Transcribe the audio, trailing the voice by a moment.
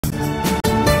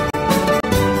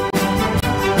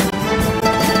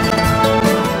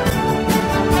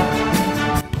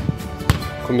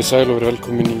Komið sæl og verið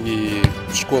velkomin í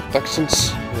skot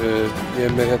dagsins. Ég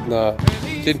með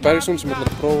Hlyn Bergsson sem ætlar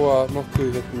að prófa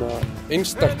nokkuð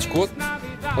einstakt skot.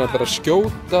 Hann ætlar að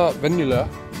skjóta venjulega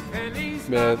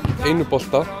með einu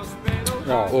bolta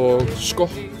og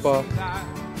skoppa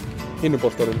hinu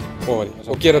boltanum ofan í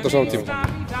og gera þetta á sama tíma.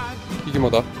 Kíkjum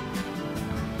á þetta.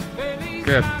 Ok,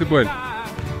 tilbúinn.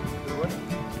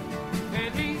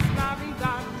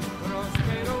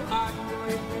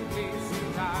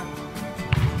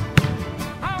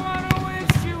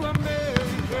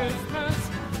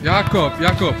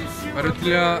 Jakob, væru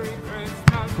til að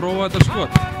prófa þetta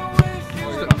skot.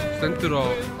 Stendur á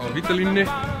vítalínunni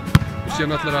og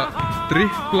síðan ætlar að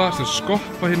dribbla sem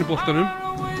skoppa hinu boltanum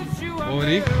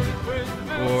ofan í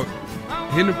og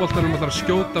hinu boltanum ætlar að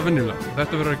skjóta venjulega.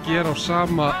 Þetta verður að gera á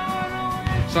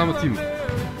sama tíma.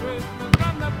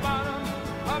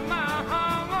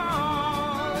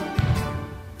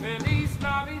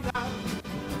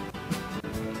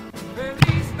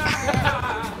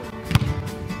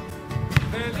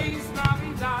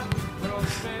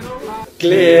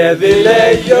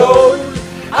 Gleðileg jól,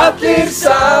 allir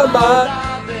saman.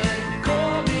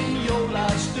 Komin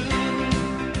jólastund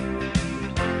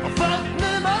og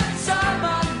fögnum öll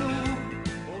saman nú.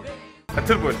 Það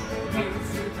tilbúinn.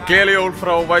 Gleðileg jól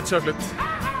frá White Chocolate.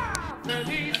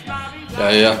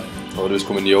 Jæja, þá erum við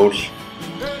komin jól.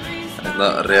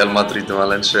 Real Madrid og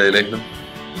Valencia í leiknum.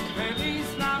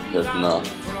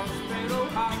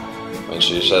 Eins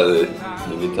og ég sagði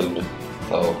í viðtalinu,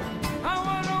 þá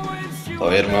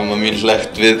mamma mín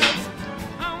hlægt við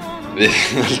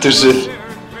eldhúsið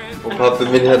og pabbi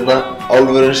minn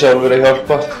álfurinn sjálfur að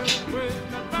hjálpa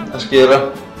að skera.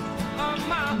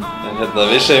 En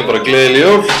við segjum bara gleðileg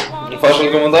jól og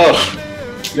farsælt komandi ár.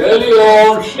 Gleðileg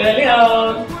jól! Gleðileg jól!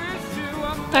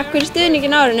 Takk fyrir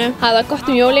stuðninginn á árinu. Hafa það gott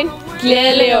jólin.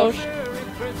 Gleðileg jól!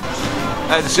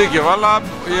 Þetta Siggi Vallab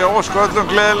og ég óska öllum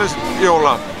gleðileg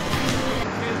jóla.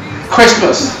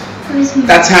 Christmas,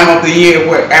 that time of the year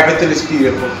where everything is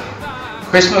beautiful.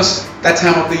 Christmas, that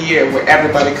time of the year where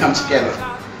everybody comes together.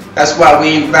 That's why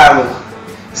we in Valor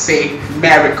say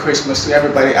Merry Christmas to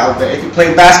everybody out there. If you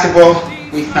play basketball,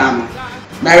 we family.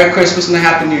 Merry Christmas and a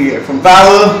Happy New Year. From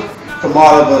Valor, from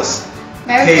all of us.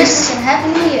 Merry Christmas and Happy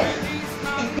New Year.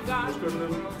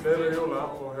 Gleðileg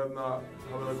jóla og hafa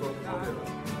það gott að gera.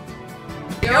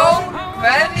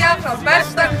 Jólakveðja frá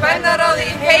besta kvennaráði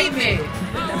í heimi.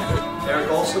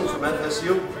 Eric Olsen from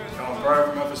FSU. Alan Pryor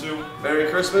from FSU. Merry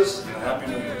Christmas and Happy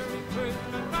New Year.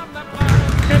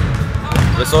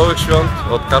 Gleðileg świąt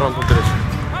od Karfan.is.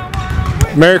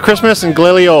 Merry Christmas and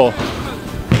Gleðileg.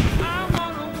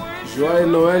 Joyeux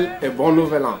Noël et bon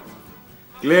nouvel an.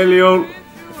 Gleðileg jól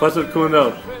og farsælt komandi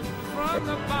ár.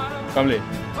 Gamli.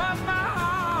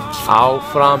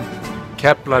 Áfram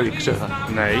Keflavík, segðu það.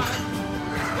 Nei.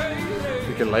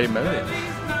 Ekki að lægi með þig.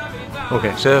 Ok,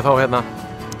 segðu þá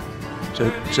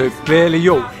segðu gleðileg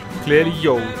jól. Gleðileg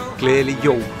jól. Gleðileg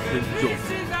jól.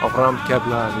 Áfram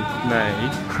Keflavík. Nei.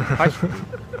 Hætt.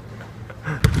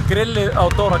 Grillið á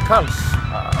Dóra Karls.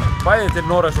 Bæði til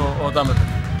Noregs og Danmörk.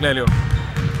 Gleðileg jól.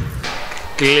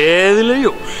 Gleðileg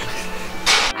jól.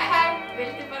 Hæ,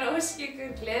 vildi bara óska ykkur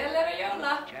gleðilegra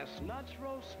jóla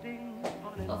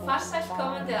og farsælt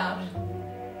komandi ár.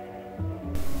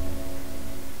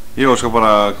 Ég óska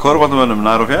bara korfbandamönnum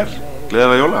nær og fjær.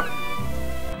 Gleðilega jóla.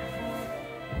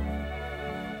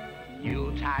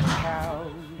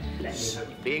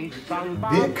 Við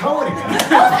káringar. Við káringar.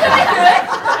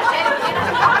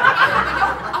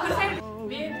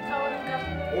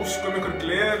 Óskum ykkur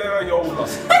gleðilega jóla.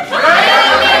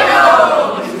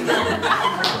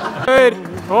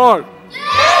 Og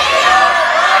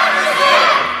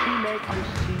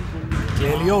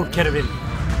Gleðileg jól, kæri vin.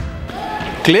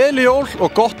 Gleðileg jól og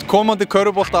gott komandi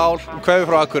körfuboltaár. Kveðju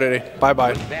frá Akureyri. Bye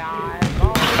bye.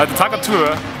 þetta taka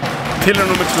 2, tilraun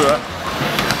nummer 2.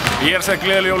 Ég að segja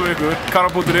gleðileg jól við ykkur.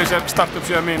 Karfan.is er startup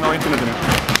síða mín á internetinu.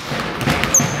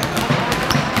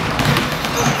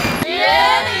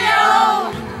 Gleðileg jól!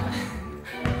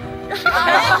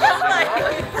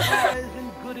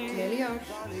 Gleðileg jól.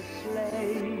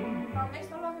 Frá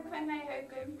meistaraflokki kvenna í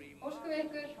Haukum óskum við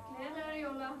ykkur gleðilegra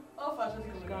jóla og farsælt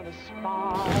komandi.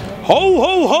 Hó,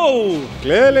 hó, hó!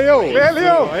 Gleðileg jól! Gleðileg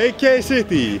jól! Frá AK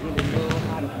City.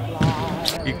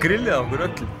 Í grillið á okkur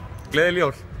öllum. Gleðileg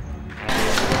jól.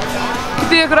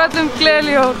 Við ykkur öllum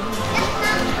gleðileg jól.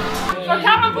 Frá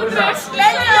Karfan.is,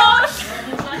 gleðileg jól!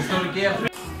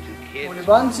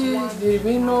 Olivanci di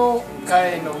vino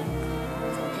Caeno.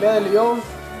 Gleðileg jól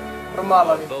frá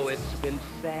Malawi.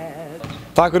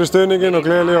 Takk fyrir stuðninginn og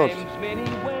gleðileg jól.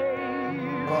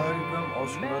 Frá Haukum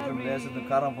óskum öllum lesendum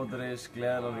Karfan.is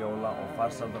gleðileg jóla og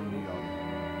farsælt nýja ár.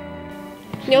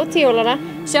 Njóti jólana.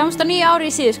 Sjáumst á nýja ári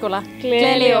í síðuskóla.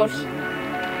 Gleðileg jól.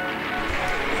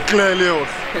 Gleðileg jól.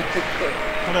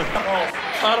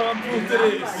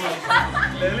 Karfan.is.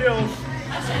 Gleðileg jól.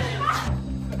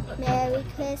 Merry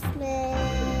Christmas.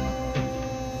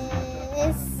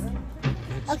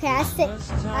 Okay,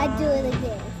 I do it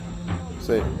again.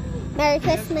 Say it. Merry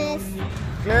Christmas.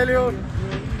 Gleðileg jól.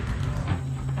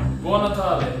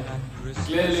 Vonatali.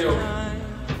 Gleðileg jól.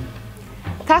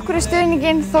 Takk fyrir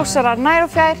stuðninginn, Þórsarar nær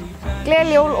og fjær,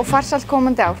 gleðileg jól og farsælt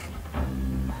komandi ár.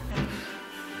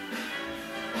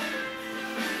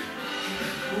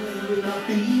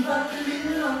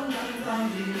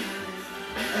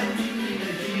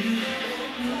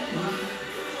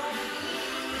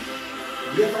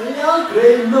 Ég fæ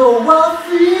aldrei nóg af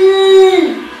því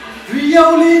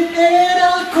jólin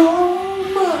að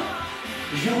koma.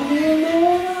 Jólin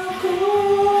að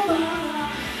koma.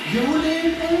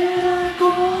 Jólin að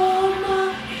koma.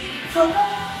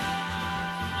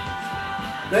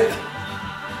 Nei.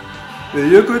 Við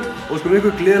Jökull óskum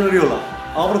ykkur gleðilegra jóla.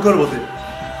 Áfram körfubolti.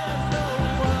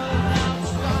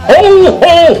 Hó,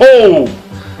 hó, hó!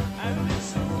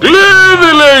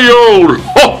 Gleðileg jól!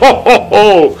 Hó, hó, hó, hó!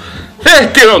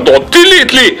 Þetta er hann Dotti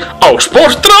litli á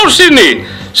sportrásinni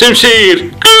sem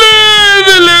segir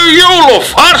gleðileg jól og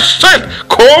farsælt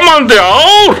komandi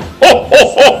ár! Hó, hó,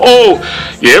 hó, hó!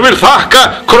 Ég vil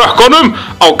þakka krökkunum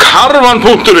á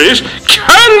Karfan.is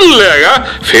kærlega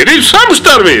fyrir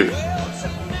samstarfið!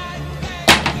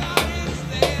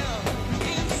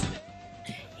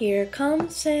 Here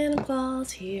comes Santa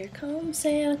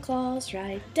Claus,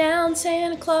 right down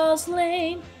Santa Claus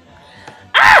Lane.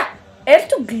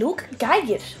 Ertu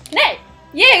glúggægir? Nei,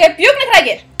 ég er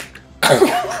bjúgnitrækir.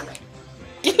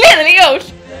 Gleðileg jól!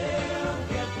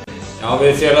 Já,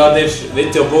 við félagarnir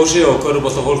Viti og Bósi og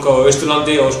körfuboltafólk á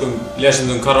Austurlandi óskum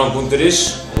lesendum Karfan.is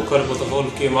og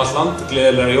körfuboltafólki allt land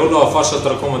gleðilegra jóla og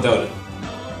farsæltara komandi ári.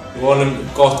 Við vonum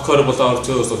gott körfuboltaár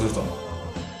 2014.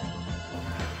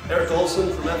 Eric Olson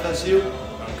from FSU.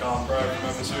 I'm Colin Pryor from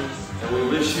FSU. And we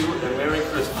wish you a Merry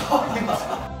Christmas.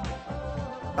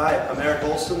 Hi, I'm Eric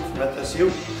Olson from FSU.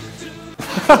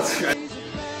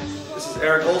 This is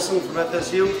Eric Olson from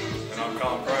FSU. And I'm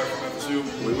Colin Pryor from FSU.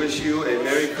 We wish you a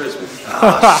Merry Christmas.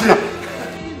 Ah, shit!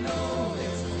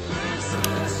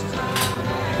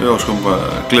 Við óskum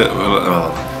bara gleðilega.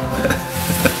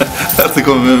 Ertu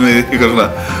komið með mig í eitthvað svona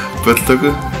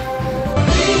bölltöku?